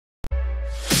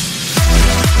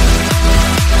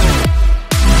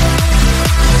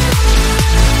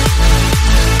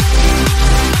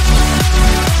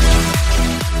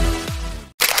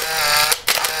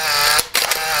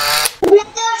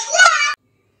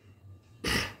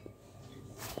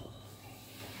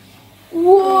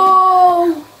Whoa!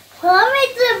 Mom,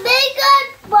 it's the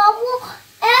biggest bubble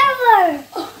ever.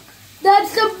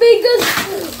 That's the biggest.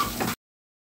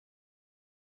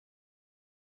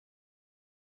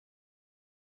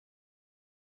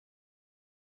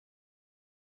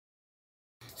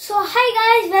 So hi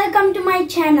guys, welcome to my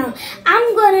channel.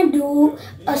 I'm gonna do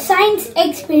a science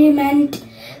experiment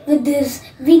with this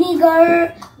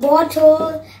vinegar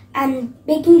bottle and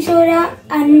baking soda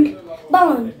and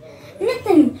balloon.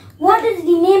 Nathan, what is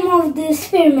the name of the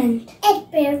experiment?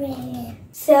 Experiment.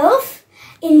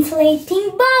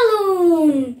 Self-inflating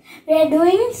balloon. We're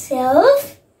doing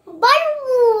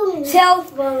Balloon.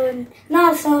 self balloon,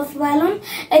 not self balloon.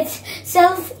 It's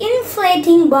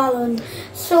self-inflating balloon.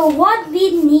 So what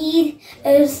we need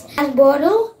is a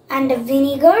bottle and a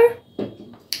vinegar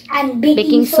and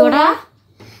baking soda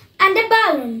and a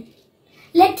balloon.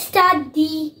 Let's start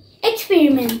the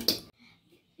experiment.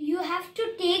 You have to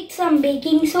take some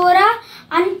baking soda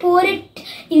and pour it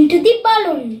into the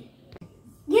balloon.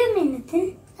 Give me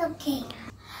Nathan. Okay.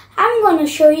 I'm gonna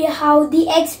show you how the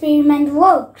experiment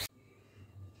works.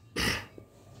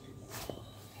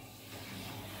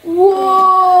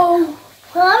 Whoa!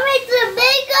 Mom, it's the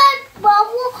biggest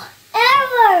bubble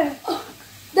ever.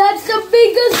 That's the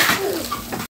biggest.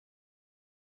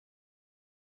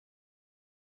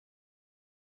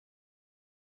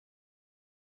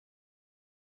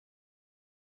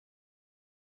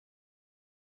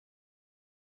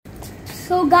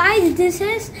 So guys, this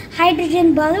is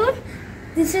hydrogen balloon.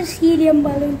 This is helium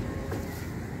balloon.